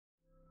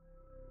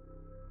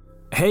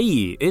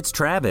Hey, it's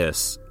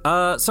Travis.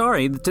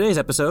 Sorry, today's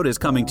episode is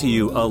coming to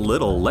you a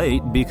little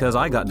late because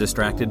I got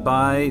distracted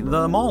by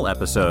the mall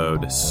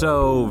episode.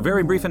 So,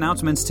 very brief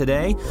announcements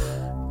today.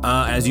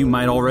 As you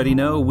might already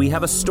know, we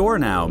have a store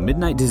now,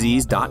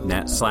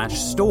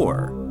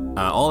 midnightdisease.net/store.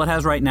 All it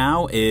has right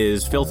now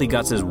is Filthy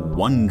Guts'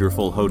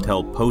 wonderful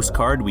hotel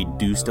postcard. We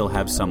do still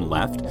have some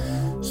left,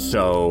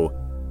 so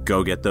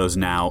go get those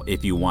now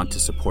if you want to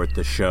support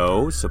the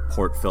show,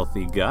 support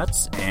Filthy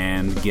Guts,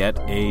 and get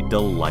a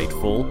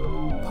delightful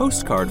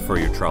postcard for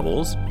your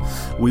troubles.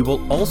 We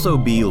will also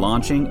be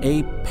launching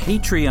a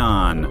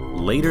Patreon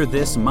later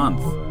this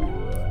month,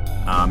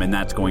 and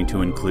that's going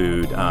to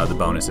include the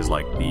bonuses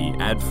like the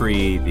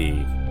ad-free,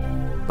 the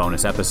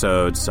bonus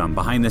episodes, some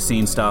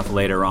behind-the-scenes stuff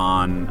later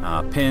on,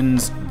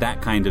 pins,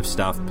 that kind of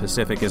stuff.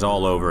 Pacific is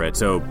all over it,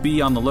 so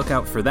be on the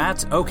lookout for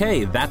that.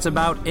 Okay, that's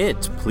about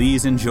it.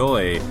 Please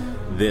enjoy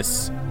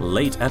this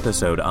late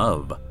episode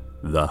of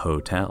The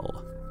Hotel.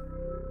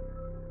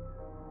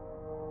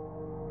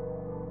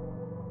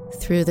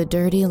 Through the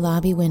dirty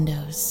lobby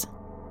windows,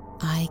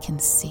 I can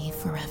see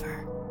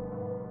forever.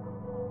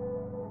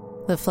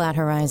 The flat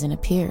horizon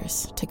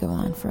appears to go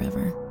on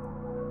forever.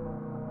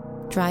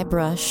 Dry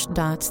brush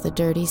dots the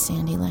dirty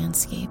sandy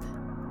landscape,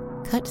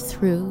 cut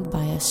through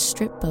by a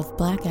strip of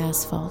black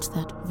asphalt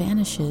that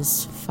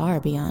vanishes far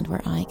beyond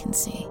where I can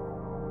see.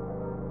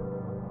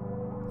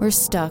 We're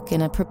stuck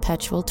in a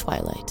perpetual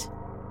twilight.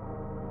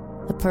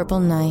 The purple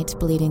night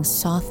bleeding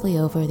softly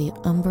over the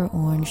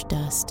umber-orange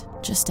dust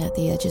just at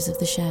the edges of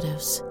the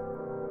shadows.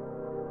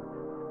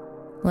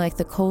 Like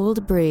the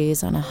cold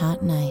breeze on a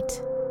hot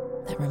night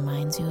that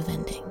reminds you of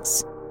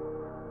endings.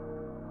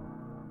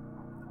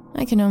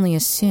 I can only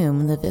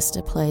assume the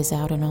vista plays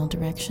out in all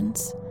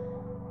directions,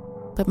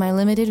 but my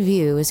limited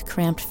view is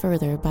cramped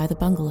further by the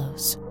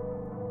bungalows.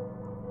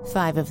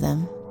 5 of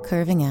them,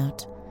 curving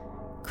out,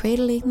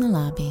 cradling the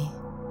lobby,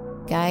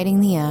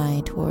 guiding the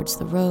eye towards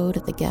the road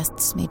the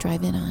guests may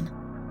drive in on.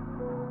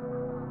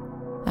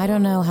 I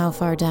don't know how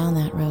far down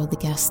that road the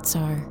guests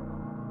are,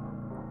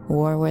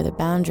 or where the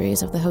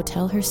boundaries of the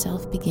hotel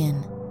herself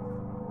begin.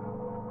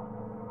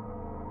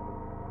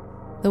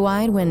 The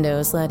wide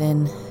windows let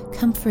in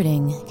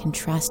comforting,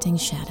 contrasting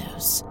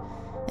shadows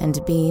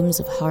and beams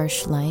of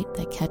harsh light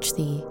that catch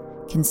the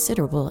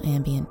considerable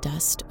ambient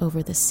dust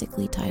over the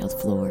sickly tiled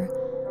floor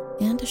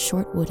and a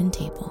short wooden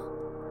table.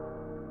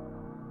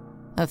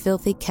 A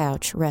filthy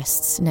couch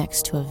rests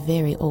next to a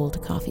very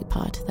old coffee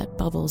pot that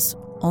bubbles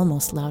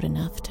almost loud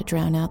enough to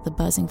drown out the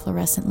buzzing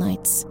fluorescent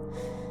lights.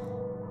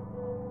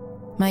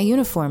 My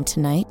uniform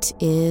tonight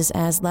is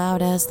as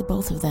loud as the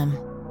both of them.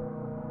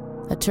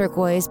 A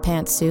turquoise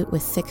pantsuit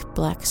with thick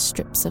black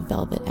strips of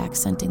velvet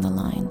accenting the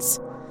lines.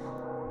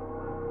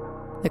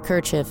 The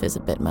kerchief is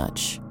a bit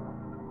much,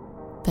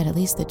 but at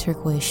least the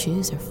turquoise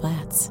shoes are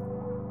flats.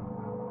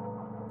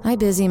 I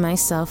busy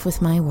myself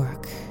with my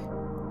work,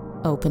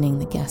 opening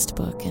the guest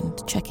book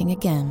and checking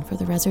again for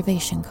the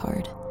reservation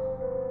card.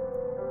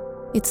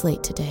 It's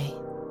late today.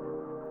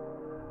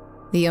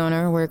 The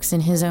owner works in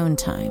his own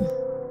time.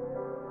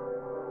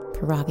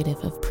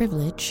 Prerogative of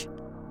privilege,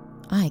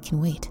 I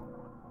can wait.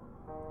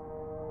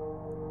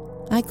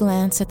 I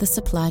glance at the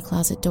supply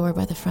closet door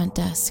by the front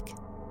desk.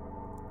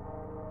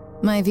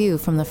 My view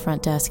from the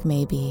front desk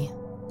may be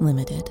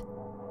limited,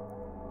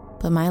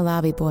 but my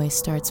lobby boy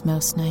starts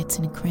most nights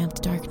in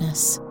cramped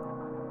darkness,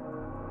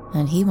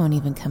 and he won't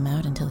even come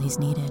out until he's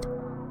needed.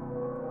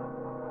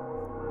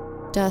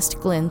 Dust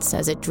glints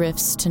as it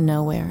drifts to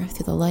nowhere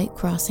through the light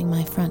crossing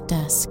my front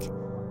desk.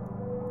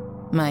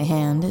 My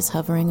hand is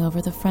hovering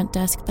over the front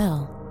desk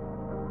bell.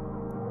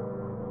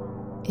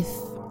 If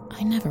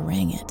I never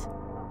rang it,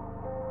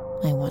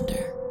 I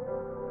wonder,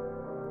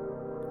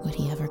 would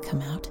he ever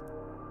come out?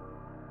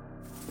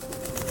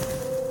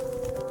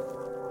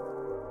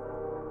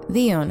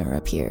 The owner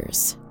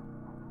appears,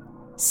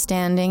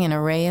 standing in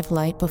a ray of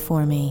light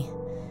before me.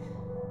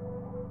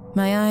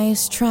 My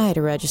eyes try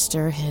to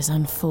register his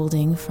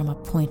unfolding from a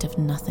point of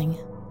nothing,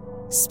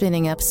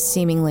 spinning up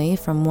seemingly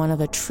from one of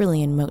a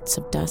trillion motes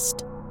of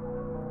dust.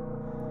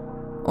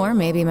 Or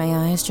maybe my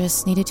eyes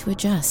just needed to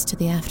adjust to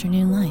the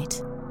afternoon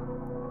light.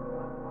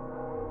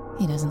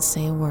 He doesn't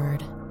say a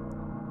word,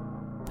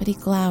 but he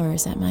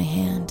glowers at my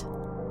hand,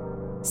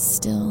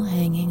 still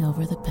hanging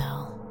over the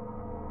bell.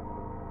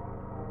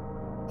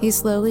 He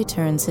slowly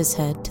turns his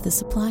head to the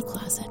supply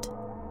closet.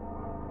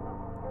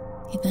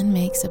 He then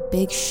makes a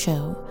big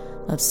show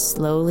of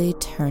slowly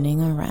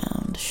turning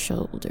around,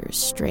 shoulders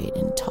straight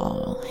and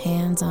tall,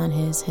 hands on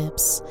his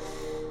hips,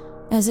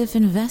 as if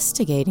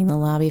investigating the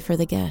lobby for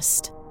the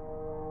guest.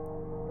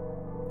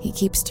 He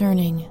keeps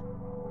turning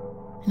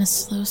in a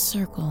slow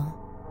circle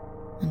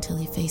until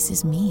he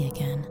faces me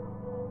again,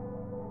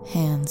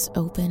 hands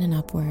open and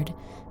upward,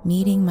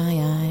 meeting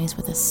my eyes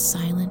with a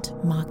silent,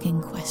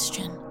 mocking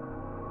question.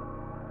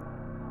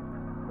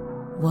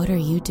 What are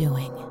you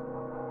doing?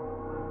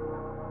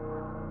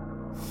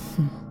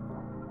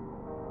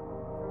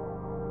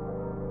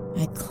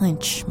 I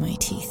clench my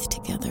teeth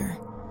together,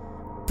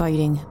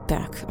 biting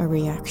back a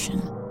reaction.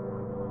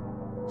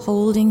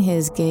 Holding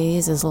his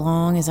gaze as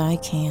long as I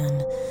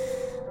can,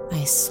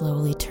 I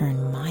slowly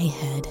turn my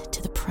head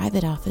to the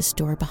private office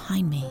door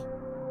behind me.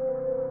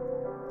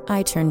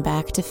 I turn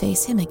back to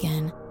face him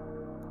again,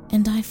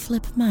 and I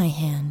flip my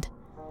hand,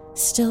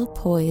 still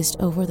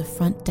poised over the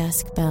front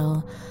desk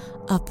bell,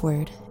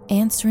 upward,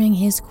 answering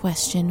his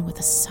question with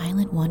a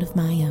silent one of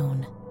my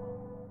own.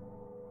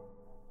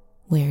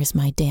 Where's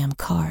my damn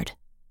card?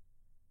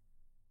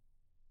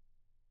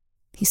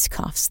 He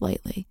scoffs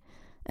slightly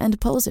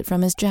and pulls it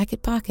from his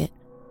jacket pocket,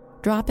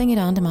 dropping it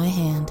onto my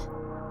hand.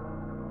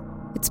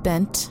 It's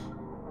bent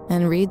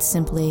and reads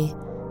simply,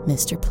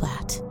 Mr.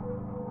 Platt.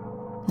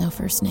 No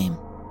first name.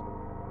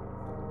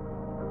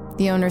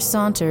 The owner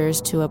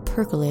saunters to a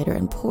percolator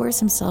and pours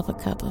himself a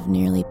cup of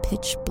nearly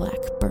pitch-black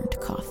burnt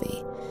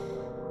coffee.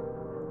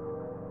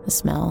 The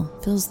smell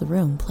fills the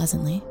room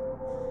pleasantly.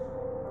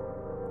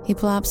 He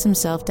plops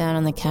himself down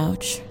on the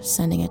couch,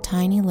 sending a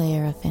tiny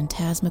layer of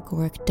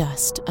phantasmagoric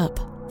dust up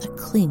that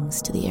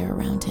clings to the air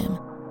around him.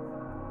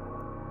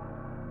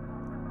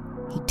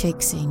 He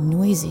takes a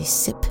noisy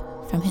sip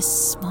from his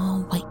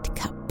small white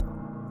cup.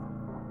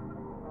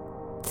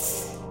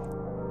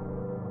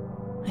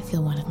 I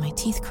feel one of my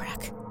teeth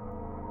crack.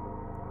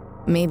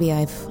 Maybe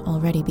I've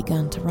already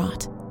begun to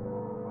rot.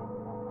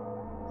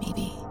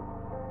 Maybe.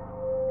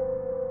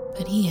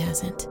 But he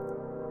hasn't.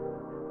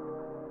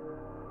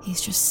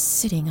 He's just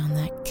sitting on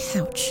that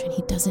couch, and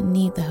he doesn't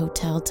need the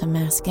hotel to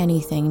mask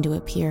anything to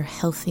appear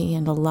healthy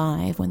and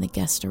alive when the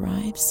guest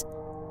arrives.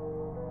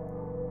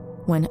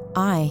 When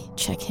I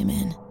check him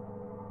in,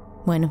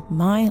 when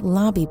my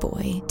lobby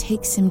boy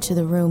takes him to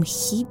the room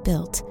he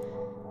built,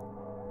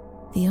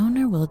 the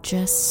owner will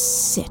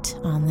just sit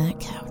on that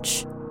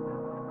couch,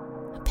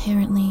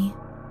 apparently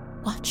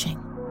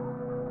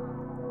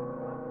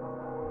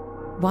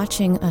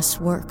watching us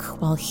work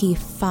while he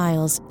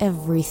files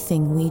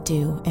everything we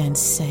do and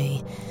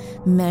say,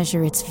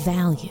 measure its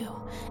value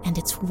and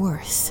its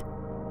worth,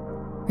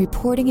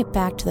 reporting it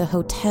back to the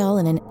hotel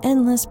in an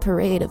endless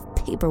parade of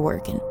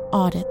paperwork and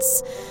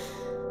audits.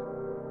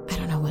 I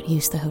don't know what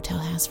use the hotel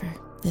has for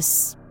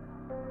this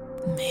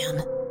man.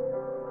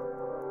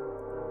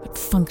 What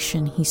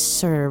function he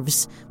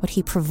serves, what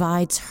he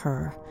provides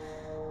her,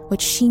 what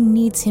she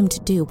needs him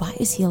to do. Why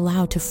is he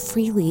allowed to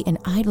freely and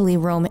idly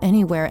roam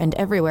anywhere and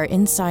everywhere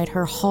inside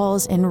her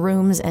halls and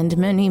rooms and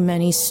many,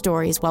 many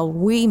stories while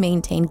we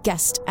maintain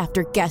guest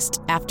after guest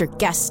after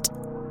guest?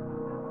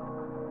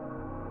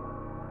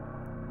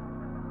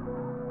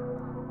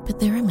 But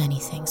there are many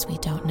things we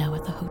don't know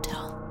at the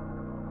hotel.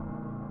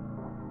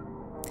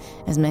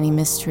 As many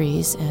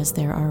mysteries as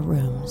there are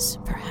rooms,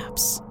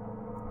 perhaps.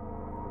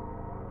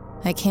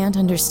 I can't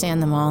understand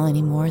them all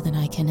any more than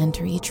I can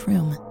enter each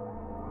room.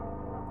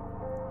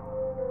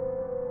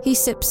 He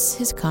sips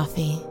his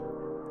coffee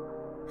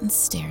and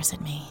stares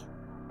at me.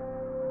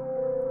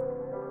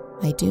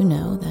 I do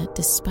know that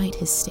despite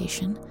his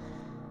station,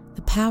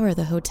 the power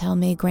the hotel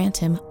may grant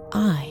him,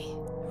 I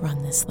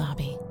run this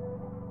lobby.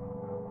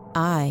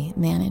 I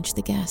manage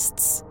the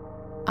guests.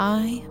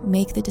 I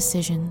make the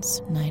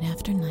decisions night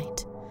after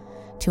night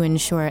to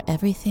ensure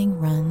everything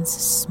runs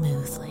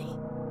smoothly.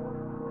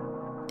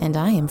 And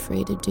I am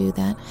free to do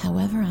that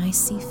however I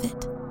see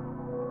fit.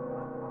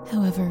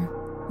 However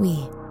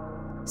we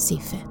see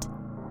fit.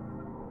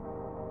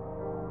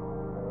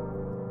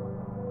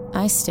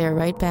 I stare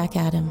right back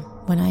at him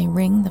when I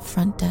ring the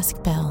front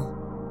desk bell.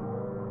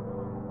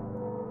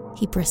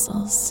 He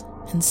bristles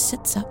and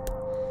sits up,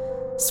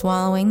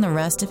 swallowing the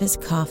rest of his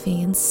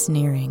coffee and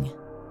sneering.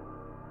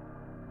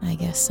 I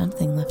guess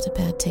something left a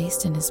bad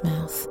taste in his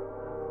mouth.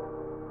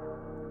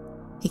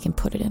 He can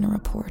put it in a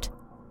report.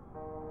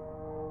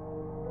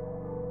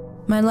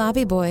 My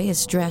lobby boy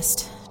is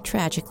dressed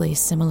tragically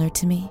similar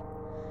to me.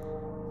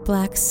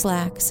 Black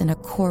slacks and a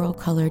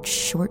coral-colored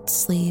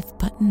short-sleeve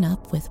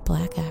button-up with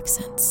black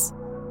accents.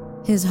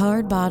 His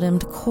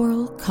hard-bottomed,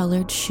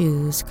 coral-colored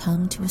shoes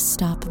come to a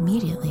stop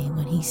immediately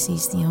when he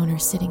sees the owner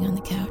sitting on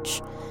the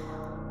couch,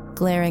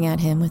 glaring at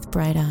him with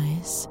bright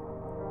eyes.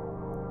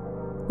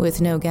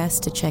 With no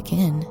guest to check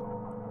in,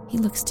 he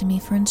looks to me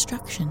for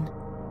instruction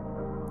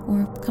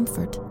or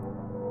comfort.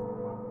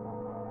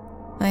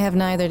 I have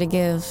neither to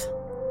give.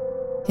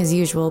 His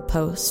usual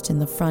post in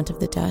the front of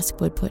the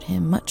desk would put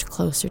him much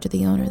closer to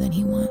the owner than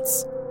he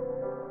wants.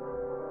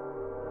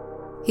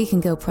 He can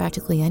go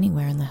practically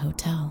anywhere in the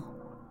hotel,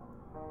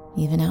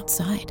 even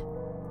outside,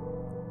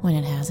 when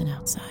it has an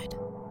outside.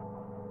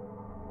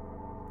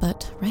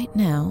 But right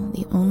now,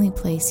 the only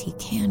place he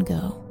can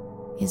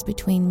go is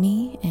between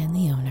me and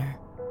the owner.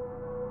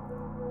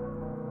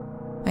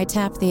 I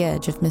tap the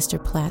edge of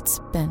Mr.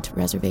 Platt's bent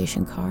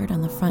reservation card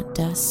on the front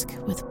desk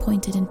with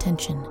pointed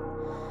intention.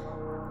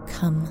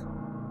 Come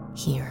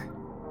here.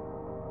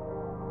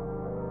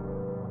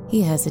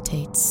 He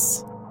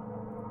hesitates.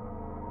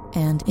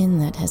 And in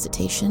that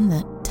hesitation,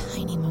 that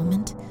tiny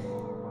moment,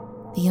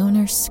 the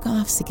owner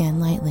scoffs again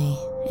lightly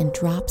and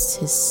drops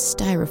his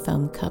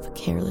styrofoam cup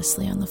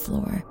carelessly on the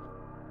floor.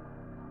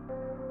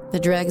 The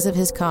dregs of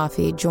his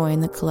coffee join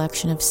the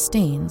collection of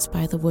stains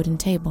by the wooden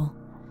table.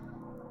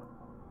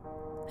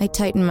 I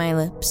tighten my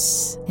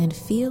lips and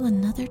feel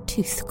another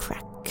tooth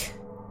crack.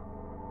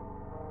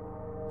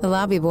 The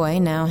lobby boy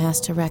now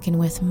has to reckon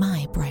with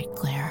my bright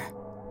glare.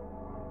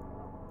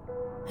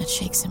 That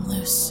shakes him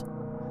loose,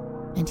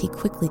 and he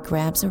quickly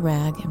grabs a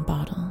rag and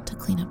bottle to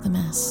clean up the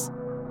mess.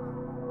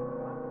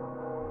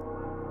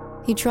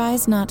 He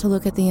tries not to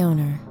look at the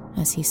owner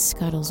as he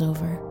scuttles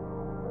over.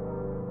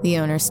 The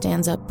owner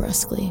stands up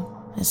brusquely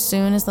as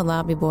soon as the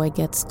lobby boy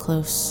gets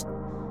close.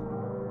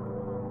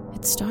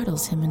 It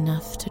startles him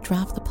enough to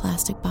drop the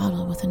plastic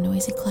bottle with a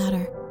noisy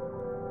clatter.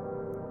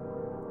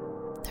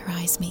 Their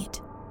eyes meet.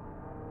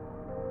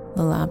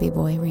 The lobby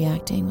boy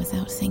reacting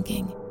without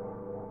thinking,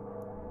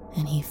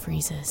 and he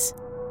freezes.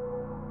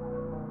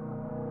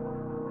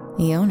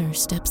 The owner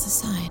steps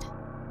aside,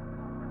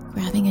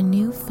 grabbing a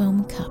new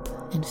foam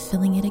cup and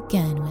filling it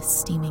again with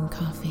steaming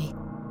coffee.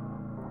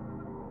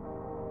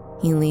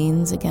 He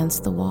leans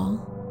against the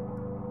wall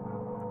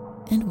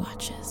and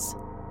watches.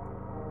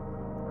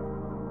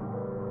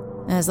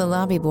 As the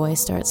lobby boy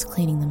starts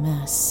cleaning the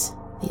mess,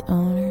 the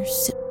owner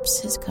sips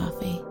his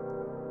coffee.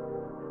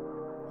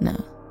 No,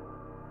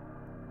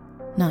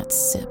 not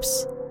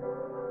sips.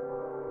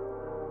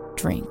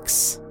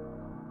 Drinks.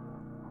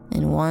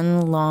 In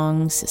one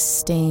long,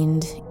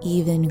 sustained,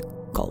 even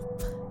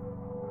gulp,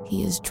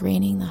 he is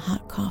draining the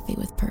hot coffee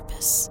with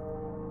purpose.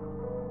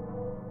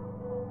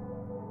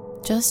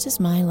 Just as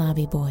my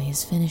lobby boy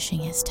is finishing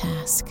his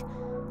task,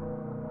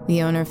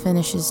 the owner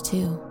finishes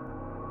too,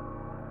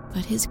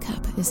 but his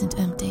cup isn't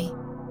empty.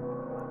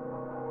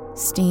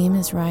 Steam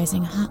is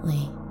rising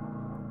hotly,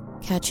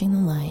 catching the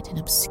light and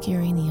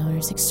obscuring the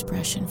owner's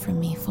expression from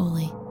me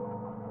fully.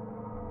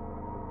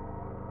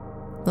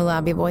 The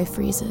lobby boy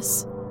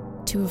freezes,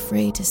 too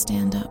afraid to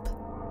stand up,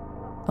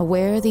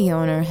 aware the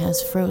owner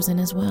has frozen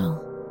as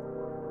well.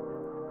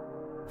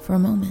 For a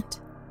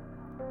moment,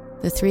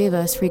 the three of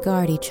us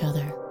regard each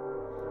other,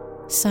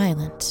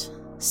 silent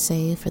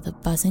save for the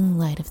buzzing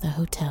light of the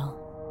hotel.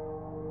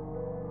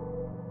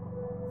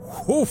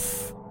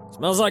 Woof!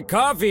 Smells like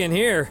coffee in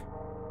here.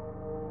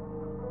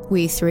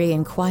 We three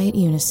in quiet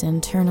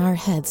unison turn our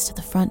heads to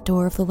the front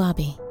door of the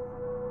lobby.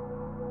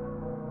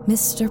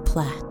 Mr.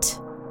 Platt,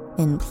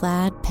 in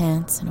plaid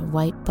pants and a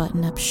white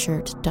button-up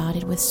shirt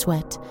dotted with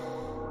sweat,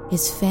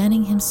 is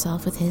fanning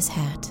himself with his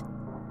hat,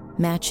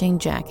 matching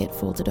jacket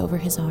folded over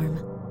his arm.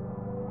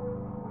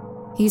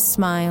 He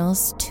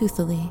smiles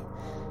toothily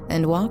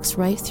and walks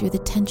right through the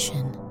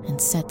tension and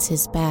sets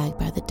his bag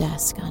by the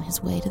desk on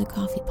his way to the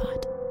coffee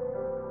pot.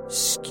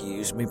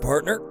 Excuse me,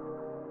 partner.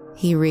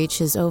 He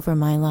reaches over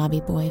my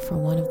lobby boy for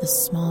one of the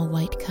small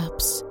white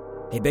cups.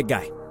 Hey, big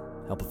guy.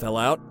 Help a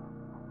fella out?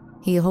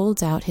 He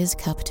holds out his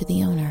cup to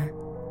the owner,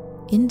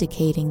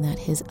 indicating that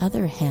his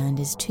other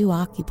hand is too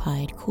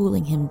occupied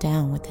cooling him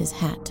down with his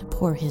hat to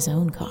pour his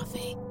own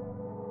coffee.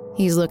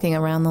 He's looking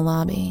around the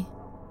lobby,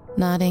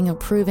 nodding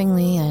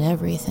approvingly at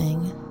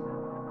everything,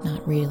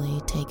 not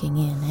really taking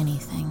in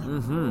anything.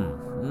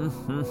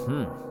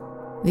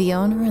 The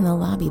owner and the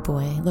lobby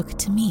boy look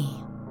to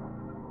me,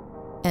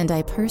 and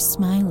I purse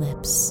my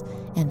lips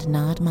and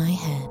nod my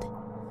head,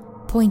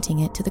 pointing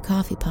it to the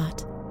coffee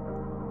pot.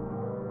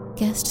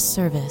 Guest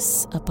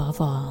service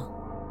above all.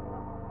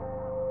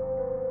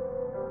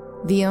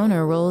 The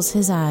owner rolls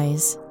his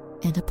eyes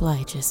and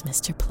obliges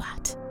Mr.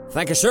 Platt.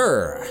 Thank you,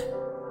 sir.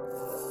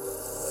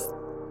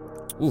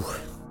 Ooh,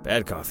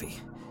 bad coffee.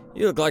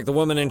 You look like the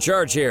woman in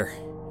charge here.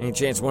 Any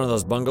chance one of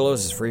those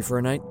bungalows is free for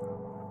a night?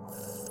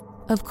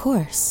 Of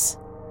course,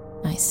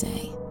 I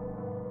say.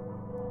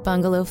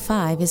 Bungalow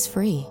 5 is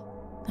free,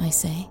 I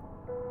say.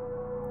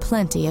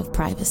 Plenty of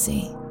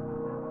privacy.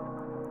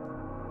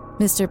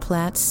 Mr.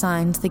 Platt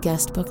signs the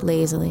guest book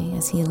lazily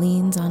as he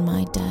leans on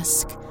my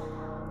desk,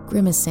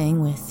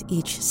 grimacing with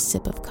each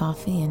sip of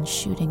coffee and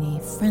shooting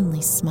a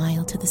friendly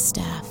smile to the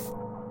staff,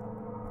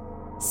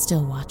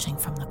 still watching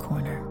from the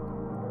corner.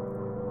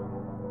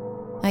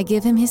 I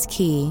give him his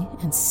key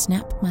and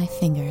snap my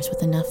fingers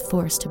with enough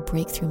force to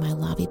break through my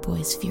lobby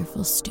boy's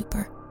fearful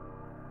stupor.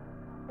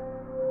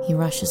 He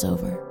rushes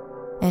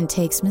over and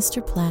takes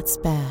Mr. Platt's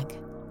bag,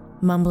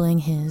 mumbling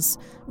his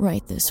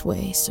 "right this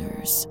way,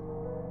 sirs,"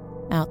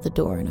 out the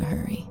door in a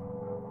hurry.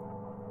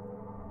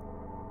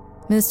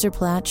 Mr.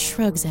 Platt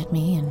shrugs at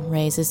me and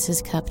raises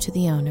his cup to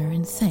the owner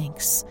in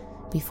thanks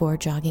before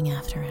jogging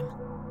after him.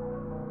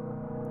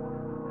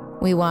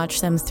 We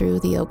watch them through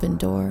the open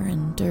door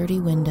and dirty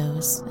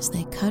windows as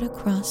they cut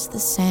across the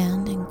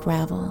sand and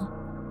gravel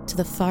to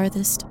the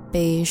farthest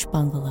beige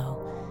bungalow,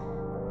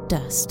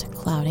 dust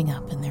clouding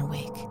up in their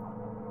wake.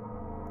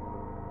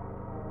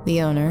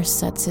 The owner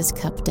sets his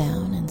cup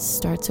down and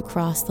starts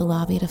across the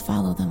lobby to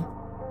follow them.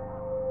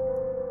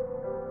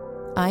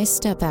 I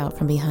step out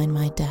from behind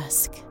my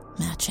desk,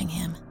 matching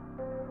him.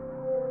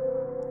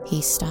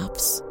 He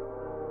stops,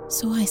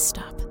 so I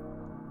stop.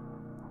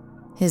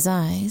 His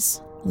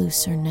eyes,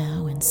 looser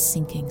now in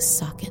sinking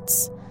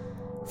sockets,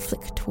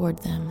 flick toward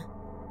them,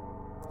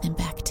 then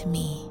back to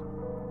me.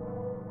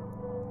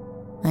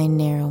 I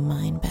narrow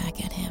mine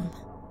back at him.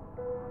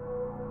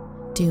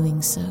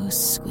 Doing so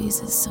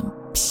squeezes some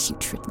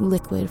putrid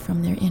liquid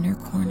from their inner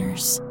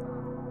corners,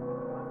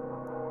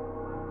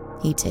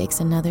 He takes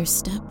another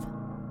step,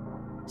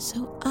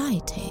 so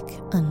I take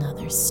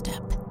another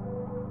step.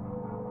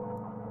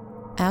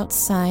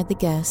 Outside, the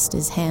guest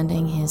is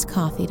handing his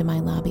coffee to my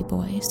lobby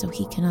boy so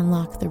he can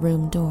unlock the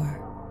room door.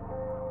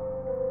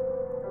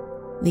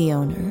 The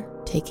owner,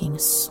 taking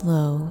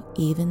slow,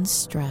 even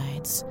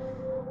strides,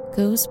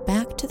 goes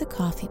back to the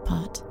coffee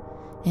pot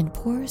and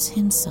pours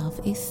himself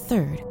a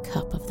third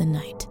cup of the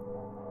night.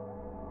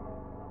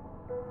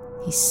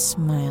 He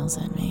smiles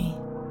at me,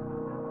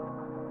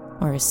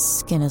 or his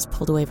skin is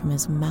pulled away from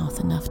his mouth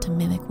enough to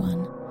mimic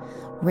one,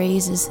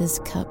 raises his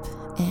cup,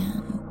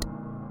 and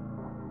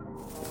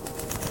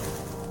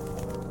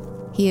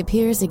he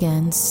appears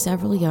again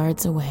several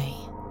yards away,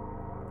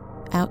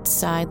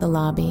 outside the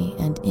lobby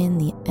and in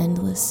the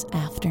endless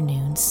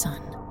afternoon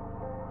sun.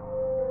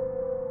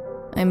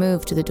 I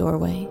move to the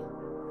doorway,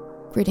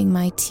 gritting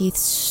my teeth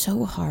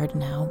so hard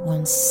now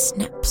one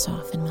snaps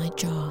off in my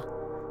jaw.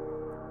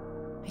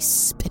 I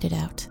spit it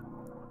out,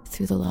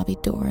 through the lobby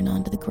door and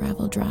onto the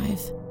gravel drive.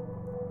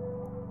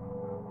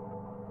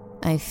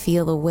 I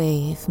feel a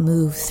wave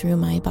move through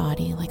my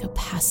body like a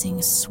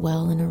passing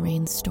swell in a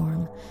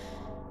rainstorm,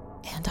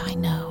 and I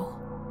know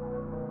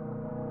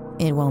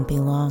it won't be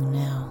long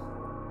now.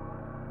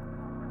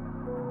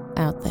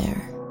 Out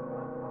there,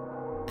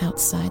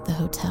 outside the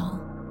hotel,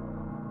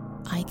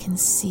 I can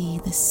see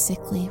the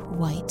sickly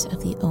white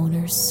of the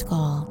owner's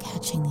skull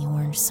catching the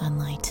orange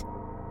sunlight.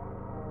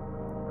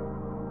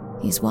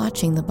 He's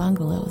watching the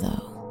bungalow,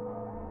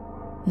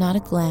 though. Not a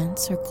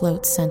glance or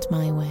gloat sent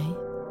my way.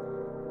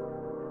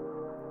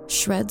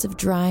 Shreds of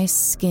dry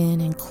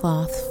skin and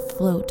cloth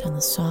float on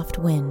the soft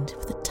wind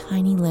with a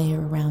tiny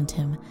layer around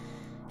him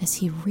as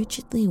he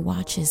rigidly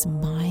watches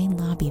my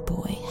lobby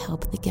boy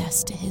help the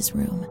guest to his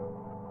room.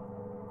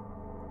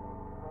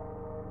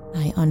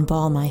 I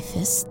unball my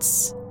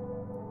fists,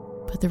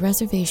 but the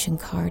reservation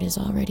card is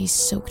already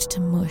soaked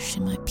to mush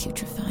in my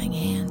putrefying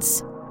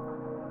hands.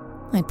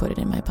 I put it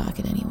in my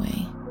pocket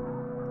anyway.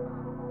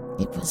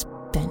 It was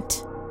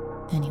bent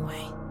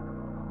anyway.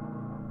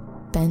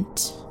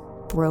 Bent,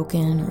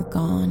 broken, or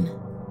gone.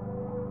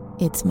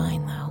 It's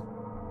mine,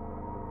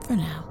 though. For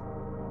now.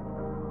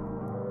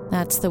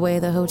 That's the way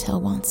the hotel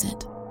wants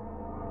it.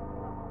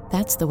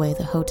 That's the way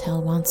the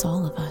hotel wants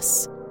all of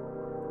us.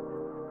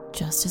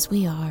 Just as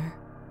we are,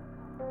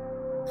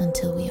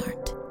 until we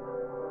aren't.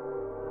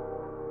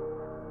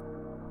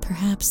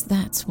 Perhaps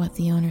that's what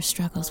the owner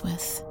struggles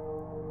with.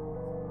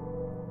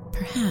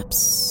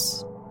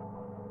 Perhaps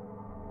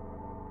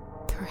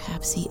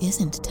he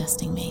isn't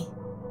testing me.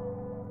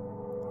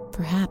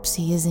 Perhaps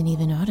he isn't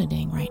even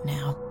auditing right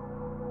now.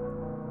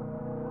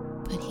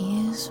 But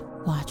he is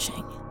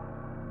watching,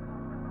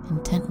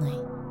 intently,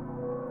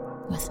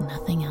 with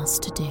nothing else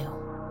to do.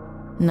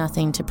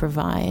 Nothing to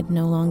provide,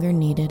 no longer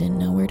needed, and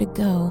nowhere to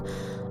go.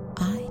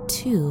 I,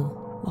 too,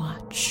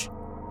 watch.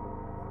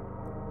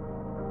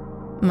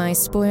 My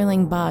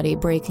spoiling body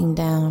breaking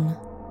down,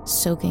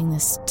 soaking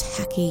this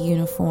tacky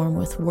uniform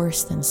with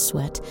worse than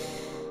sweat,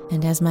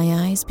 and as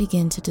my eyes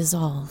begin to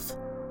dissolve,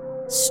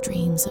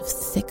 streams of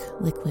thick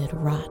liquid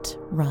rot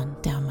run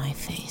down my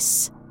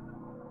face.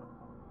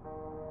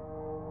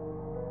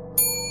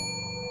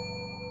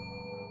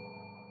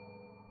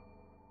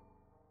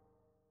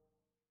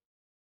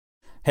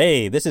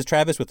 Hey, this is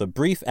Travis with a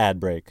brief ad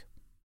break.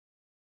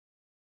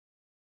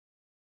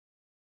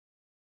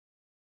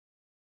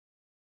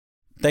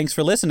 Thanks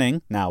for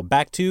listening. Now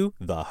back to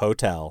The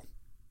Hotel.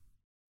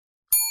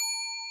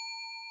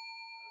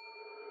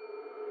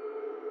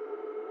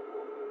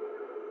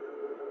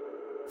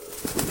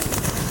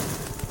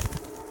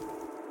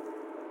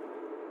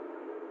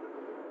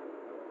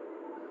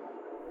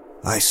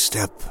 I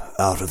step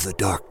out of the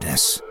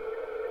darkness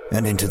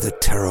and into the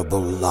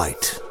terrible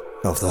light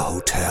of the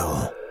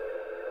hotel.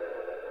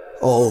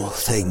 All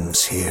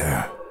things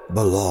here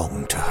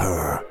belong to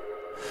her,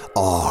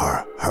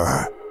 are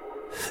her.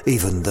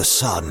 Even the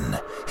sun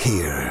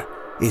here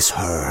is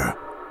her,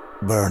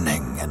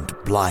 burning and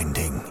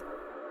blinding.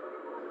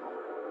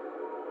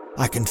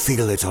 I can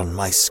feel it on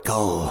my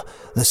skull,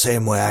 the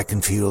same way I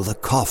can feel the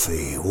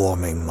coffee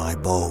warming my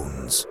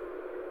bones.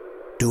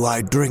 Do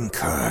I drink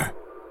her?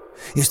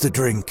 Is the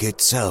drink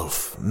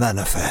itself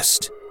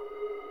manifest?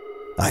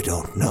 I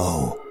don't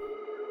know.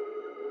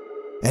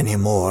 Any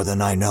more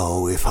than I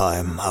know if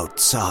I'm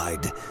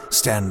outside,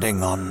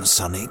 standing on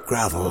sunny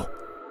gravel.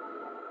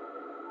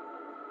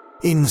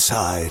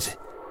 Inside,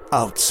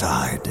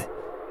 outside,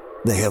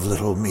 they have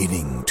little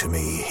meaning to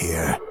me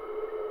here.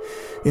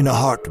 In a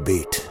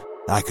heartbeat,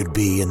 I could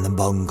be in the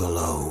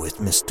bungalow with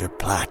Mr.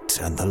 Platt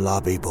and the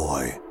lobby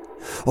boy,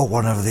 or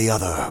one of the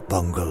other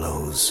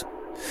bungalows,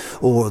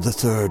 or the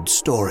third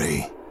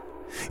story.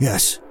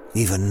 Yes,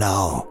 even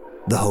now,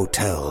 the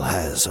hotel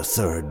has a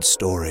third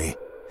story.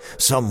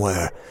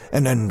 Somewhere,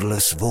 an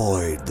endless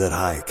void that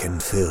I can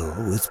fill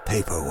with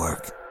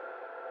paperwork.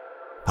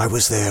 I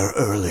was there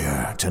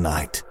earlier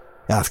tonight,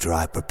 after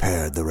I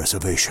prepared the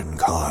reservation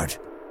card.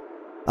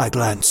 I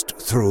glanced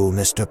through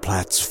Mr.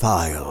 Platt's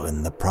file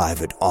in the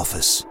private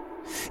office.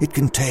 It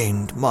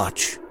contained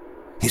much,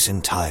 his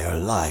entire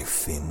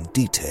life in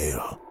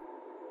detail.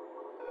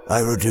 I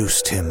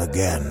reduced him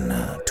again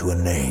to a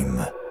name,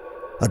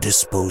 a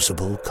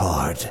disposable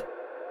card.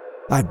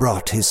 I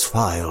brought his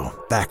file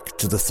back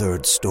to the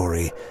 3rd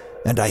story,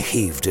 and I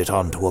heaved it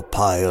onto a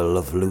pile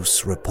of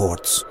loose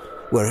reports,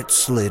 where it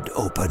slid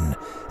open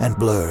and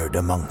blurred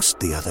amongst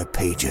the other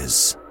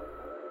pages.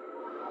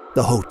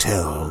 The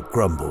hotel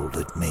grumbled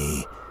at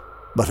me,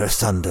 but her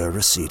thunder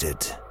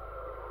receded,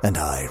 and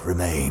I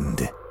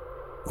remained.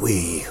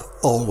 We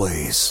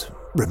always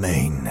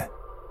remain.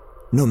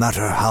 No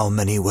matter how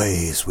many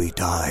ways we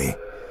die,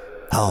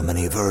 how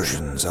many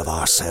versions of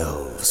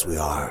ourselves we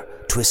are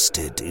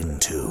twisted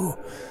into,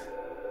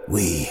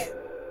 we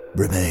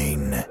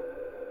remain.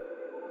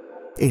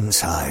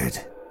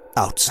 Inside,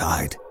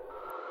 outside,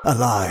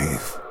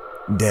 alive,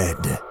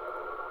 dead.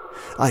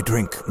 I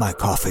drink my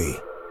coffee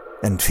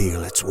and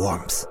feel its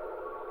warmth.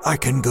 I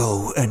can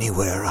go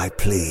anywhere I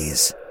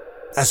please,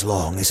 as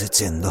long as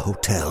it's in the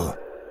hotel.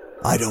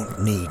 I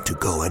don't need to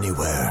go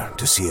anywhere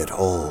to see it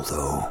all,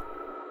 though.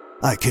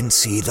 I can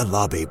see the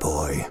lobby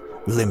boy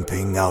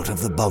limping out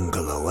of the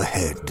bungalow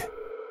ahead.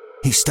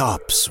 He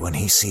stops when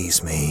he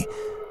sees me,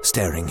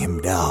 staring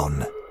him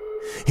down.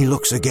 He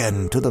looks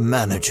again to the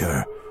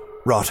manager,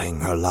 rotting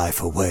her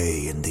life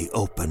away in the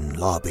open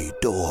lobby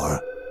door.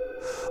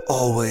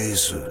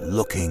 Always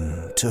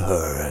looking to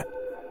her.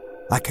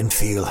 I can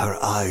feel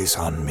her eyes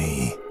on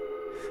me,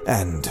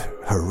 and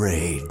her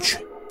rage.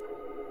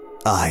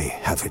 I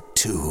have it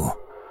too.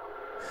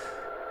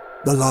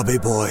 The lobby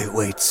boy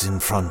waits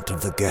in front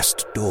of the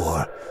guest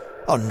door,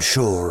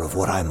 unsure of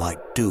what I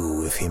might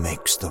do if he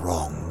makes the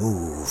wrong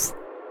move.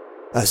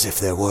 As if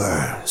there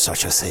were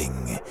such a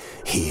thing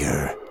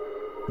here.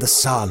 The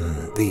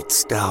sun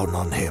beats down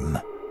on him.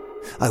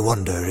 I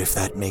wonder if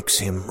that makes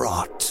him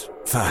rot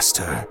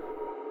faster.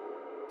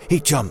 He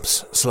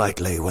jumps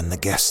slightly when the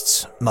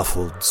guests'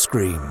 muffled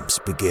screams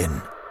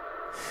begin.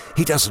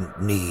 He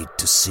doesn't need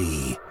to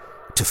see,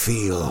 to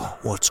feel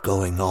what's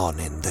going on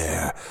in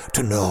there,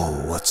 to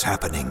know what's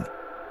happening.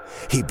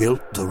 He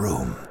built the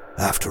room,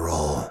 after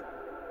all.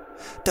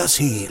 Does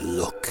he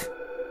look?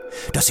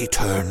 Does he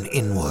turn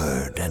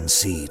inward and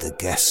see the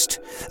guest,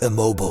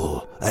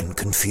 immobile and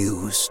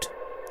confused?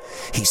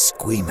 He's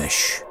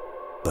squeamish,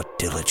 but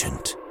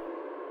diligent.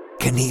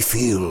 Can he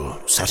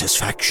feel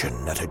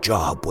satisfaction at a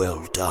job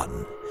well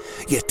done,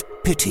 yet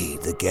pity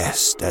the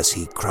guest as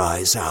he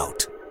cries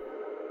out?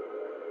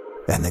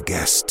 And the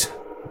guest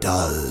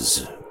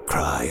does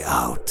cry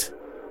out,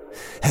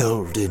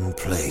 held in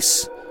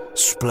place,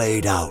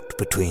 splayed out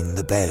between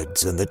the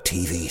beds and the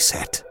TV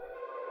set.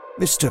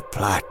 Mr.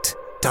 Platt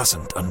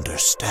doesn't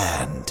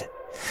understand.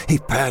 He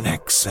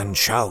panics and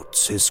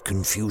shouts his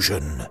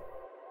confusion.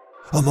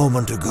 A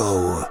moment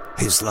ago,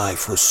 his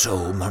life was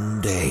so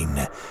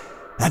mundane,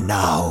 and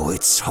now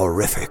it's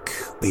horrific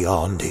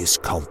beyond his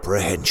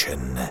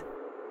comprehension.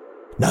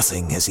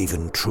 Nothing has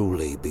even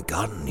truly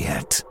begun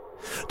yet.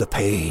 The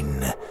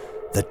pain,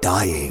 the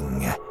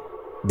dying,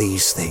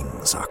 these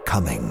things are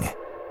coming,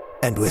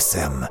 and with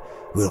them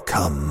will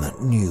come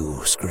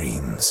new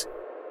screams.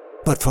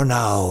 But for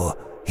now,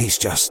 he's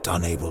just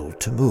unable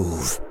to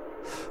move,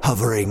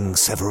 hovering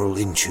several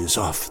inches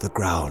off the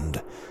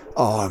ground,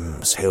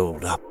 arms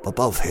held up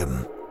above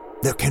him.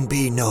 There can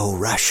be no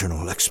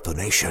rational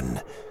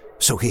explanation,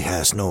 so he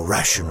has no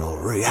rational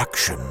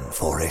reaction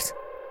for it,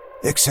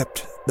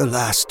 except the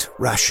last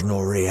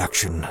rational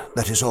reaction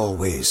that is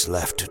always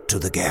left to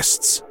the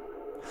guests.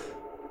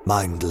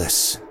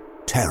 Mindless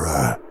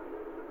terror.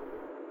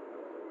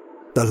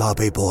 The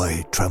lobby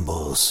boy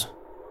trembles,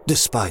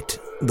 despite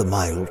the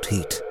mild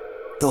heat,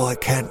 though I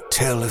can't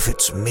tell if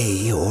it's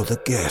me or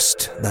the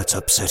guest that's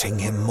upsetting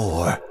him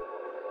more.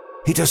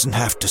 He doesn't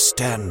have to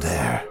stand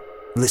there,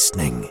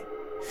 listening.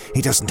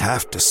 He doesn't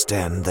have to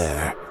stand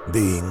there,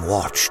 being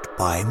watched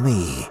by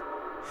me.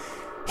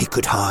 He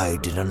could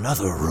hide in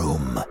another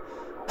room,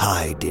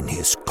 hide in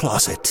his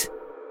closet.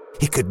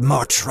 He could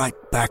march right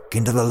back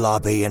into the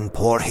lobby and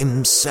pour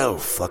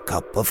himself a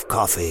cup of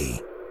coffee.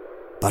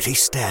 But he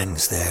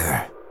stands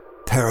there,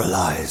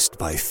 paralyzed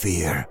by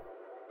fear,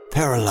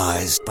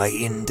 paralyzed by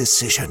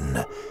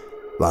indecision,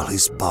 while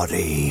his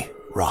body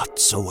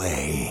rots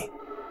away.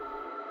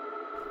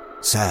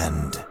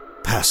 Sand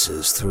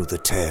passes through the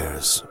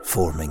tears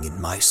forming in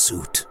my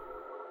suit.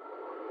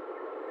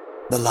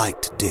 The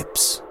light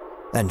dips,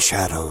 and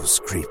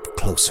shadows creep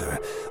closer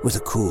with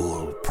a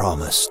cool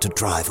promise to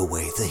drive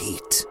away the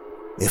heat,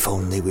 if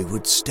only we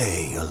would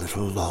stay a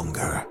little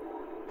longer.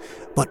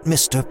 But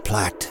Mr.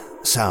 Platt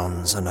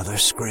sounds another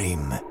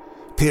scream,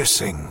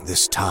 piercing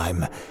this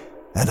time,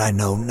 and I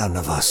know none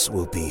of us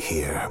will be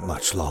here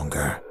much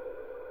longer.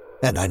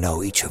 And I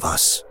know each of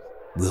us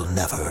will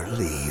never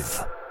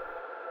leave.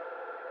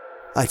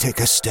 I take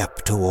a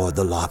step toward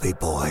the lobby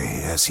boy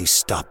as he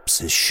stops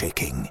his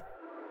shaking.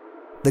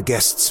 The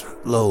guest's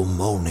low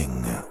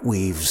moaning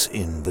weaves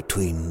in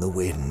between the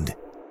wind.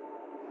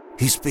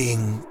 He's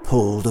being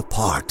pulled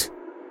apart.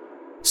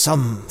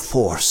 Some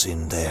force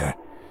in there,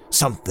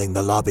 something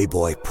the lobby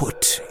boy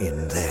put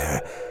in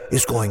there,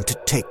 is going to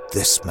take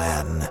this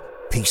man,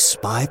 piece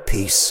by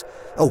piece,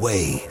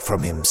 away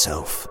from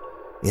himself,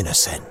 in a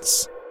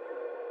sense.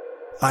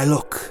 I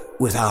look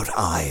without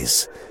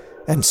eyes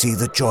and see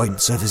the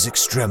joints of his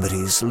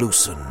extremities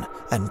loosen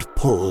and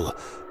pull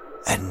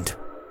and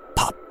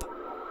pop.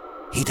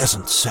 He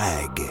doesn't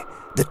sag.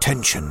 The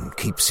tension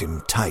keeps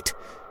him tight,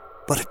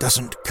 but it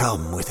doesn't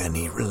come with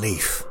any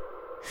relief.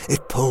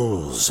 It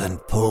pulls and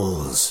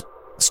pulls,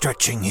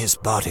 stretching his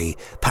body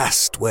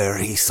past where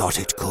he thought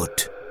it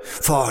could,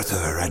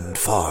 farther and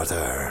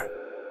farther,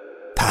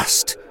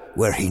 past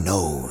where he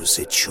knows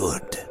it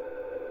should.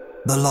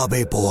 The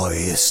lobby boy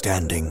is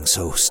standing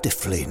so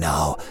stiffly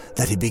now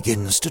that he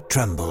begins to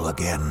tremble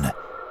again,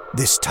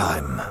 this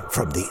time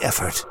from the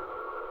effort.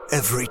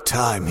 Every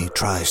time he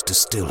tries to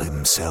still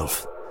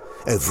himself,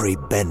 every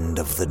bend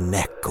of the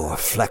neck or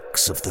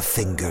flex of the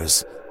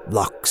fingers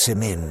locks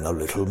him in a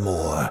little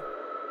more.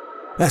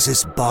 As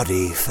his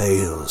body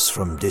fails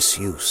from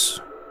disuse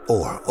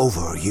or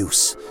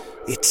overuse,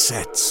 it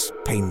sets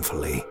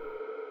painfully.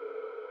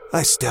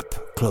 I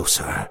step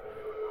closer,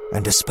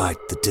 and despite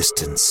the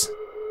distance,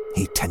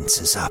 he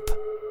tenses up,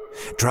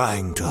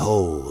 trying to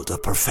hold a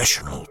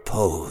professional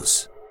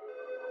pose.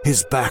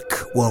 His back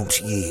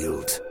won't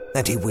yield,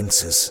 and he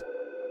winces.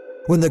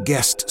 When the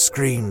guest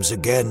screams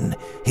again,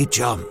 he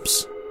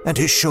jumps, and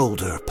his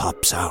shoulder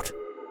pops out,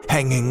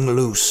 hanging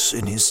loose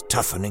in his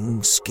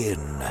toughening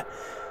skin.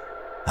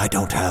 I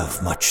don't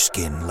have much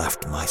skin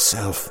left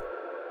myself,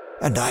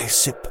 and I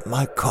sip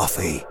my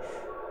coffee,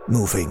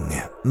 moving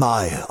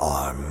my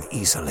arm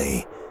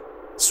easily,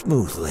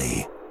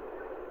 smoothly.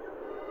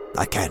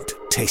 I can't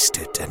taste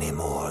it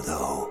anymore,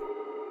 though.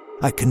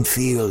 I can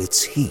feel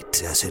its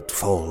heat as it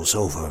falls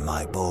over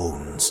my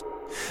bones.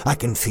 I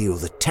can feel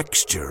the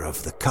texture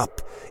of the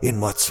cup in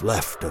what's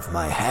left of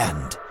my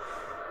hand.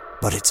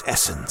 But its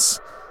essence,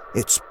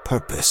 its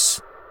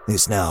purpose,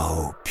 is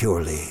now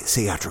purely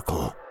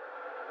theatrical.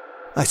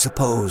 I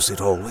suppose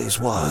it always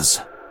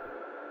was.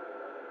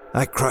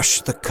 I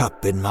crush the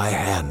cup in my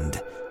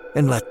hand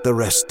and let the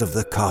rest of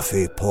the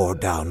coffee pour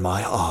down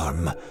my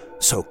arm,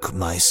 soak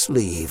my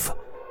sleeve,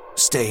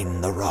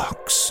 stain the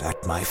rocks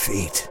at my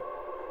feet.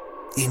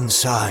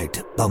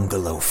 Inside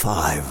Bungalow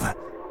 5,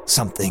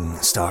 something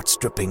starts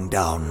dripping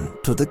down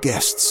to the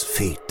guests'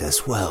 feet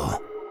as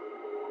well.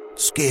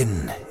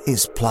 Skin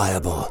is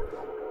pliable,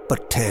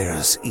 but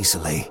tears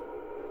easily.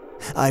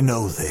 I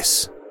know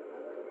this.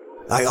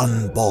 I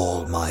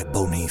unball my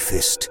bony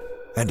fist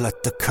and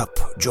let the cup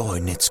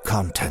join its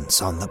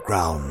contents on the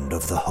ground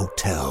of the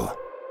hotel.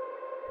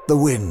 The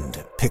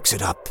wind picks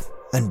it up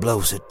and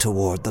blows it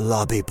toward the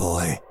lobby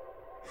boy.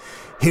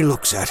 He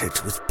looks at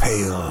it with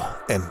pale,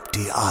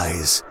 empty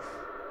eyes,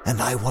 and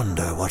I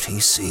wonder what he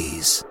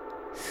sees.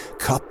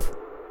 Cup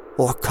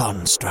or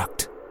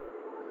construct?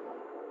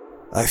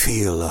 I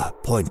feel a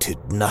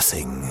pointed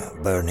nothing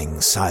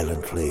burning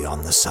silently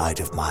on the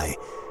side of my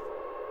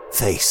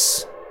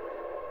face.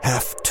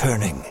 Half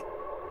turning,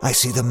 I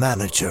see the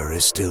manager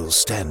is still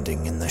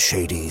standing in the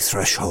shady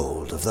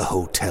threshold of the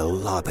hotel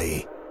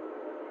lobby.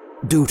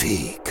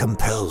 Duty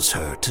compels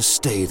her to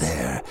stay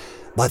there,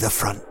 by the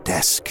front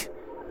desk,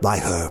 by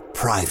her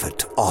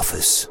private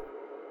office.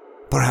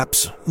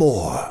 Perhaps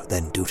more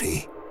than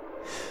duty.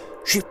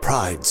 She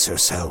prides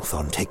herself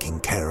on taking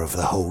care of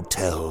the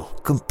hotel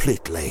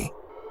completely.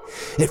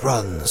 It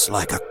runs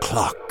like a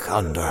clock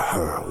under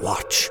her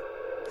watch.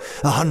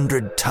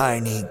 100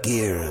 tiny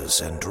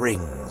gears and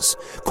rings,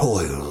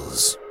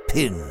 coils,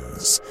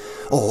 pins,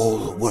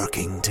 all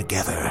working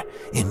together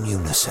in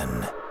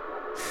unison.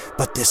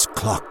 But this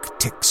clock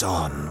ticks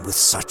on with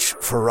such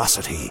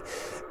ferocity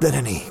that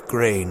any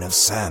grain of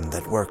sand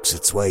that works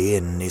its way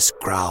in is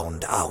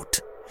ground out,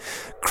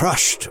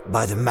 crushed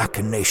by the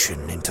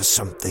machination into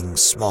something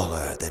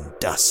smaller than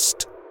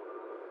dust.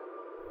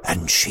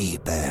 And she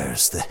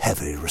bears the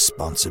heavy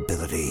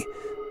responsibility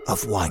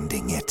of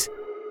winding it.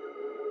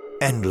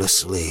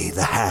 Endlessly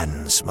the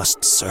hands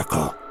must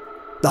circle,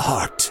 the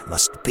heart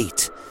must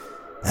beat,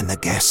 and the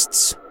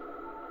guests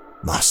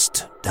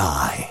must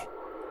die.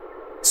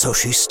 So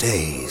she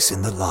stays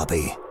in the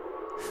lobby.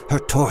 Her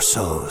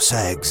torso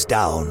sags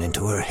down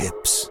into her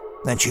hips,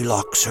 and she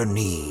locks her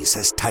knees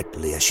as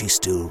tightly as she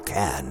still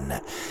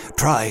can,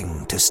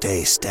 trying to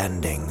stay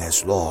standing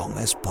as long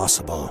as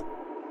possible.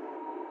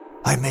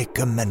 I make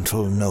a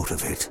mental note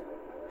of it.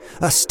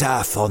 A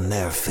staff on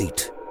their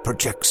feet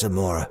projects a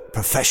more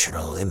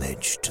professional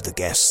image to the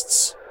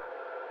guests.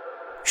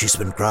 She's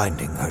been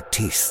grinding her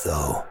teeth,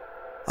 though.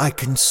 I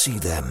can see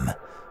them,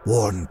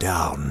 worn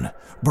down,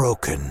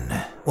 broken,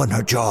 when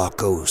her jaw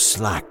goes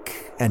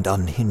slack and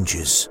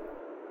unhinges.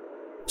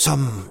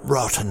 Some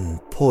rotten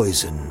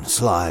poison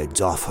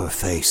slides off her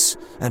face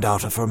and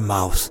out of her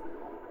mouth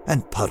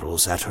and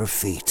puddles at her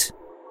feet.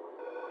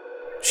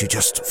 She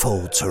just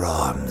folds her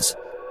arms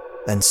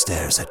and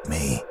stares at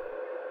me.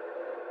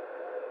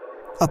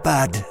 A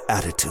bad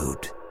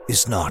attitude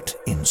is not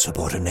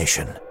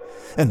insubordination,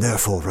 and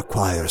therefore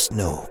requires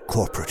no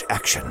corporate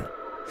action.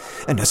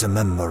 And as a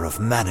member of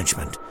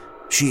management,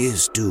 she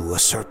is due a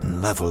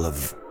certain level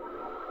of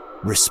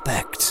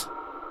respect.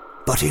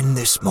 But in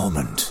this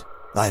moment,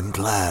 I'm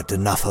glad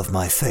enough of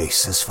my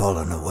face has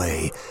fallen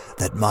away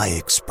that my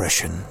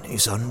expression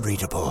is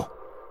unreadable.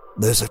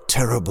 There's a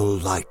terrible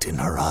light in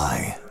her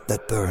eye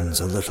that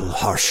burns a little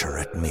harsher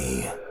at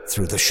me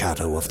through the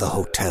shadow of the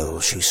hotel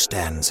she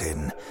stands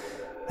in,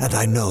 and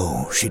I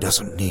know she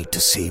doesn't need to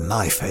see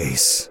my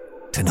face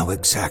to know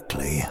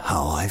exactly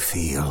how I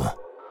feel.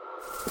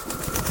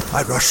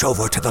 I rush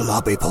over to the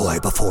lobby boy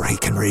before he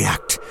can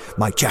react,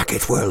 my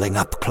jacket whirling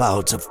up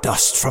clouds of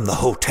dust from the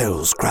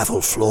hotel's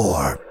gravel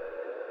floor.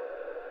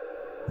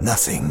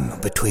 Nothing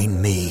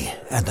between me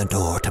and the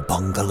door to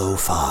Bungalow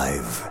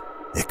 5,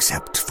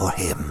 except for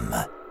him.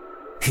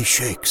 He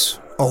shakes,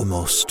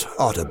 almost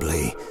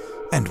audibly,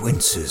 and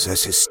winces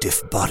as his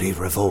stiff body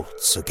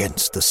revolts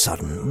against the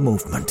sudden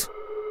movement.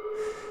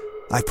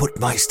 I put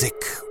my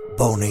thick,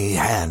 bony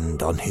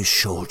hand on his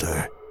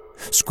shoulder,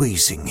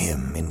 squeezing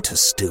him into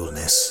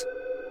stillness.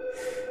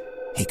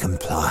 He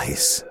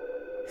complies.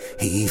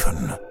 He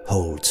even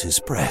holds his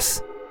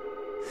breath.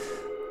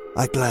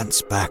 I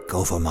glance back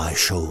over my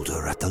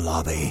shoulder at the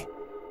lobby,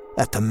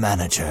 at the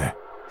manager,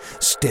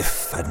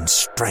 stiff and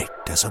straight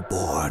as a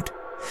board,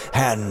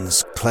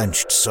 hands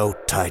clenched so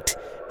tight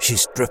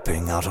she's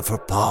dripping out of her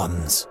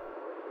palms.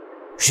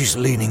 She's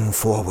leaning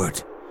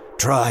forward,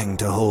 trying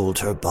to hold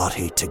her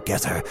body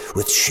together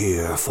with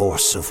sheer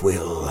force of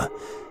will,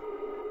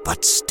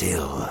 but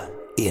still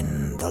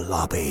in the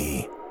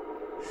lobby.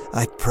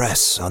 I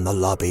press on the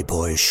lobby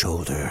boy's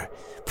shoulder,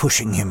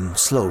 pushing him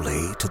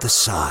slowly to the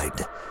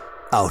side,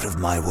 out of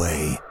my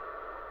way,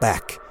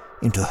 back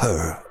into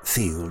her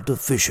field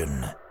of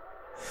vision.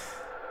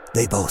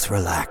 They both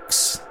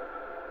relax,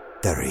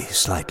 very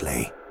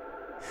slightly.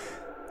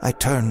 I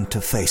turn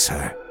to face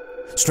her,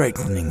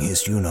 straightening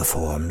his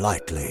uniform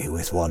lightly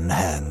with one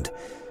hand,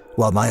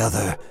 while my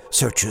other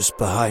searches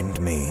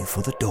behind me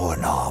for the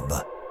doorknob.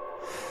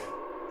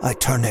 I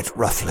turn it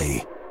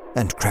roughly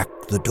and crack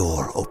the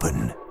door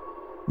open.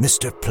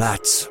 Mr.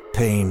 Platt's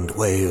pained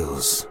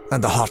wails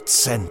and the hot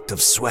scent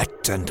of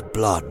sweat and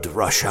blood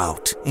rush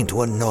out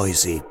into a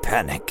noisy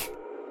panic.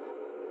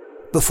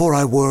 Before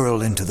I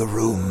whirl into the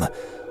room,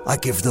 I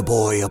give the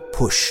boy a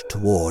push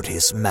toward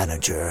his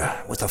manager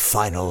with a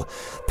final,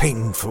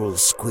 painful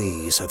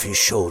squeeze of his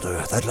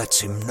shoulder that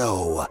lets him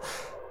know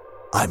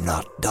I'm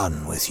not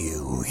done with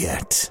you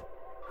yet.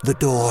 The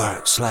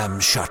door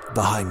slams shut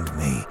behind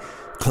me,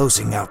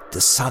 closing out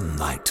the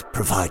sunlight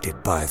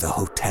provided by the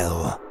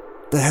hotel.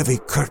 The heavy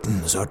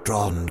curtains are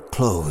drawn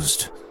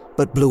closed,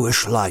 but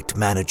bluish light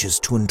manages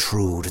to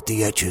intrude at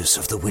the edges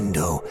of the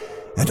window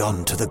and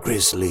onto the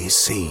grisly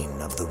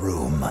scene of the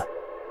room.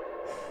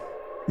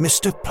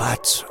 Mr.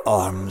 Platt's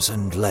arms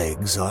and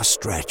legs are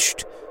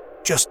stretched,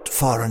 just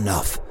far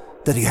enough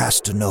that he has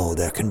to know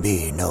there can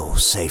be no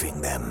saving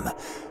them,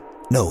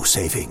 no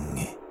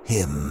saving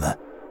him.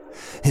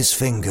 His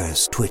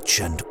fingers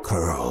twitch and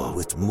curl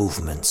with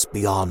movements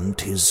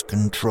beyond his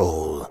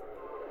control,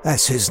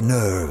 as his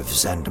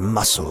nerves and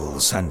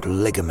muscles and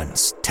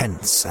ligaments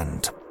tense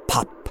and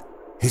pop.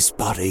 His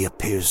body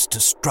appears to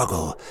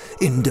struggle,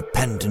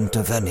 independent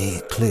of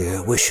any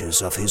clear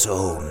wishes of his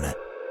own.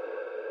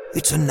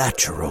 It's a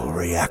natural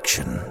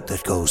reaction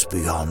that goes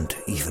beyond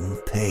even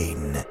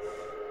pain.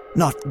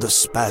 Not the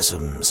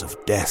spasms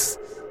of death,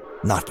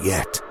 not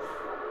yet,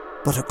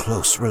 but a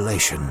close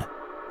relation.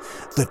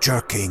 The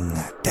jerking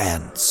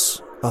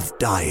dance of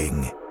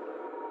dying.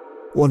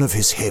 One of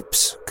his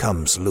hips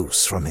comes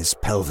loose from his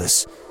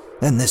pelvis,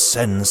 and this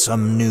sends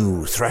some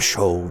new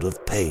threshold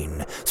of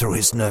pain through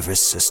his nervous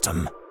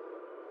system.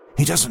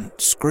 He doesn't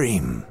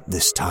scream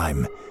this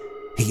time.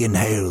 He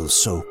inhales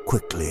so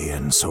quickly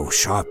and so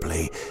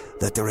sharply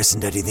that there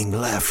isn't anything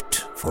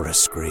left for a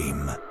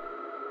scream.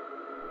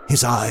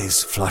 His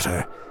eyes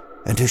flutter,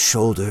 and his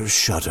shoulders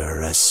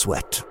shudder as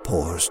sweat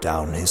pours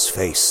down his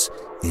face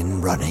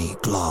in runny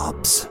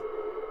globs.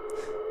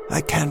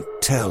 I can't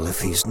tell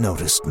if he's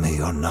noticed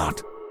me or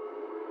not.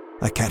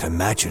 I can't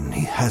imagine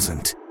he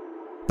hasn't,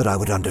 but I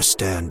would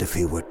understand if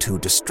he were too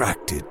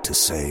distracted to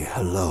say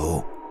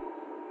hello.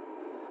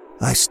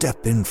 I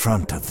step in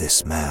front of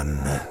this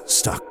man,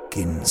 stuck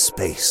in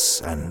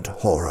space and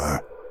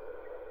horror.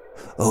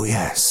 Oh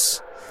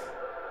yes,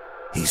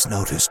 he's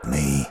noticed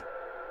me.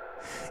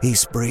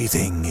 He's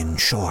breathing in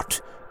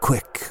short,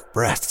 quick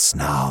breaths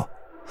now,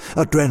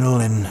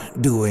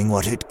 adrenaline doing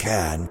what it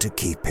can to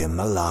keep him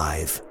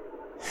alive.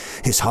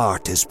 His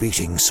heart is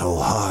beating so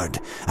hard,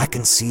 I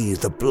can see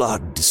the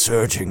blood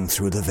surging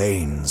through the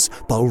veins,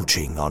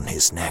 bulging on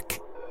his neck.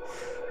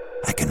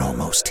 I can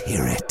almost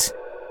hear it.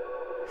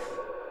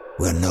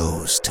 We're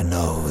nose to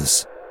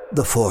nose,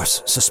 the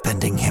force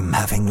suspending him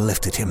having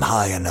lifted him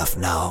high enough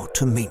now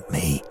to meet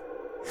me.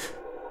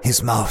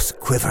 His mouth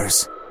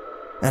quivers,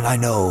 and I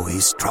know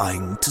he's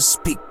trying to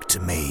speak to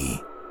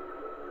me.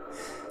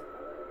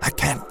 I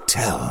can't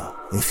tell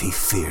if he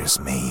fears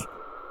me,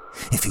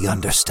 if he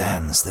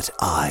understands that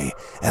I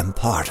am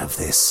part of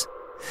this,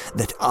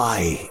 that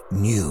I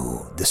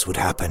knew this would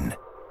happen,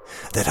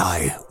 that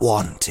I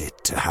want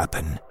it to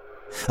happen.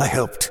 I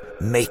helped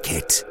make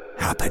it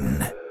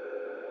happen.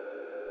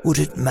 Would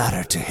it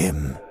matter to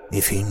him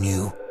if he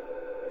knew?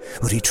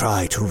 Would he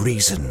try to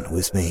reason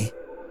with me?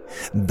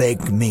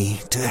 Beg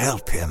me to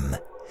help him?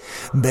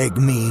 beg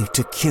me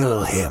to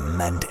kill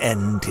him and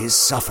end his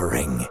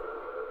suffering.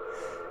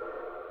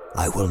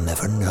 I will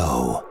never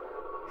know,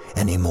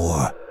 any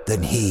more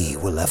than he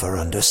will ever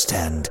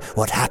understand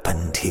what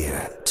happened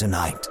here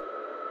tonight.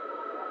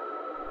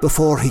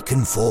 Before he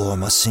can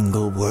form a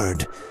single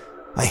word,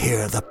 I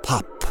hear the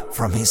pop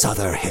from his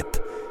other hip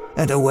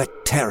and a wet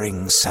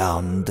tearing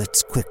sound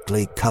that's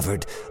quickly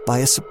covered by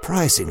a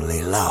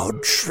surprisingly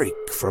loud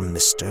shriek from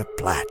Mr.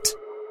 Platt.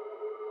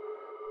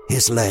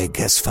 His leg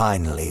has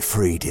finally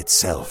freed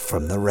itself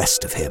from the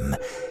rest of him,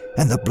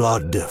 and the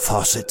blood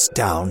faucets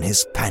down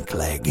his pant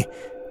leg,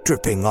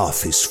 dripping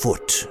off his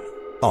foot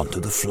onto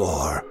the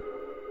floor.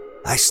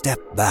 I step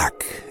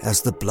back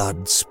as the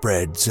blood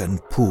spreads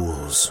and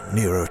pools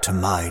nearer to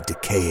my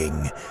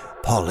decaying,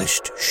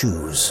 polished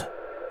shoes.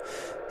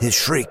 His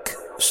shriek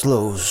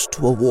slows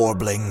to a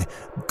warbling,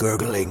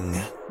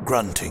 gurgling,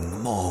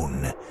 grunting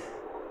moan.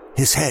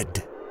 His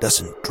head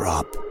doesn't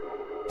drop.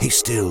 He's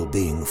still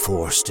being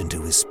forced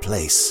into his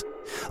place,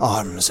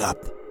 arms up,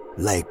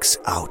 legs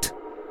out.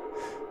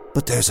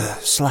 But there's a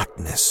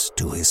slackness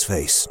to his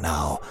face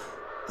now,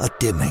 a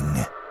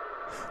dimming.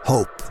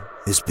 Hope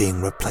is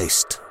being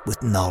replaced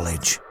with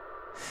knowledge.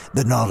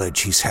 The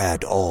knowledge he's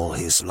had all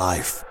his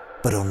life,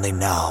 but only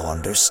now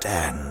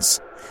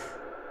understands.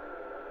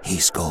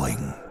 He's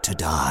going to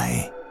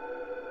die.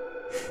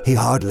 He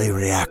hardly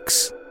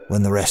reacts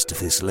when the rest of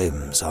his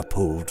limbs are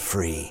pulled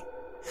free.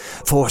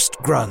 Forced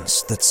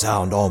grunts that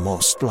sound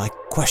almost like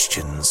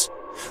questions,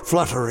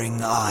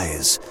 fluttering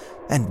eyes,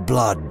 and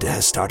blood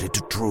has started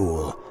to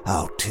drool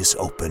out his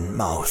open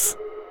mouth.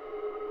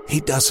 He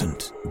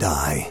doesn't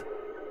die,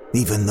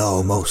 even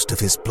though most of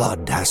his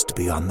blood has to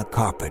be on the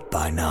carpet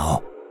by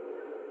now.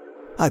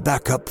 I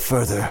back up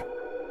further,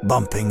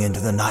 bumping into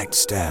the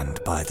nightstand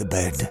by the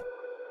bed.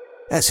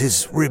 As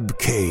his rib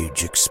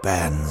cage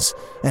expands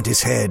and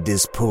his head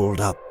is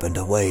pulled up and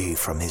away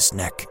from his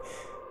neck,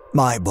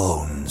 my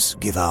bones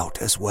give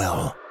out as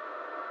well.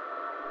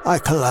 I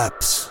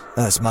collapse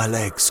as my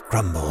legs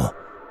crumble,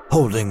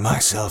 holding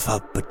myself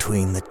up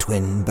between the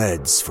twin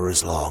beds for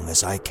as long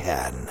as I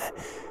can.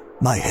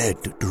 My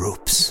head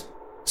droops,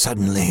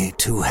 suddenly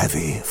too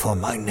heavy for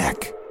my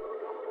neck.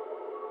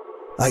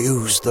 I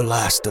use the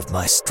last of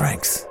my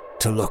strength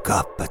to look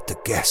up at the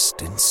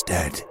guest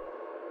instead.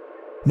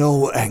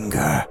 No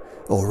anger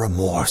or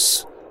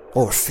remorse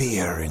or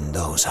fear in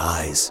those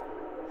eyes.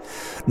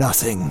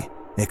 Nothing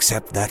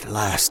except that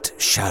last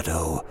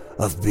shadow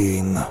of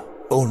being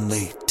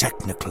only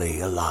technically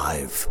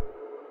alive.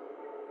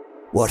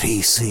 What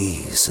he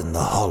sees in the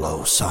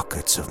hollow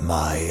sockets of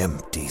my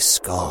empty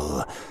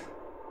skull,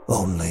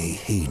 only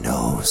he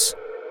knows.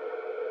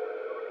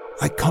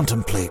 I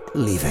contemplate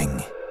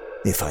leaving,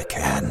 if I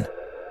can,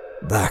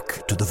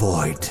 back to the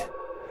void,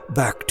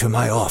 back to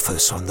my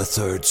office on the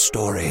 3rd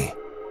story.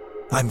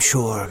 I'm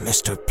sure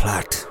Mr.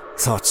 Platt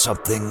thought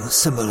something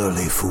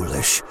similarly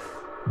foolish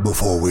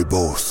before we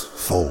both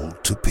fall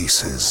to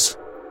pieces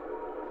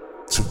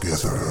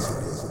together.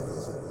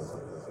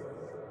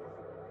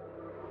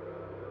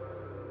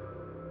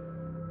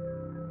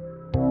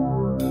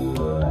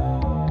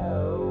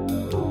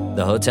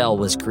 The Hotel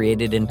was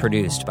created and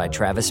produced by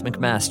Travis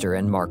McMaster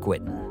and Mark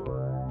Whitten,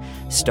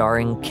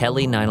 starring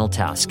Kelly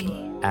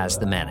Nineltowski as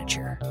the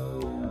manager,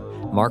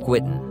 Mark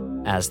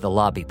Whitten as the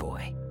lobby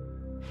boy,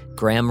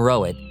 Graham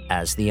Rowett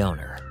as the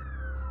owner,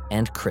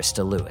 and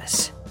Krista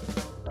Lewis.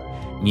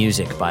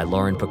 Music by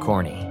Lauren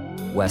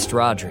Picorni, West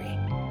Rodri,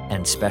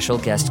 and special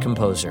guest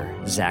composer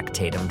Zach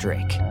Tatum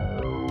Drake.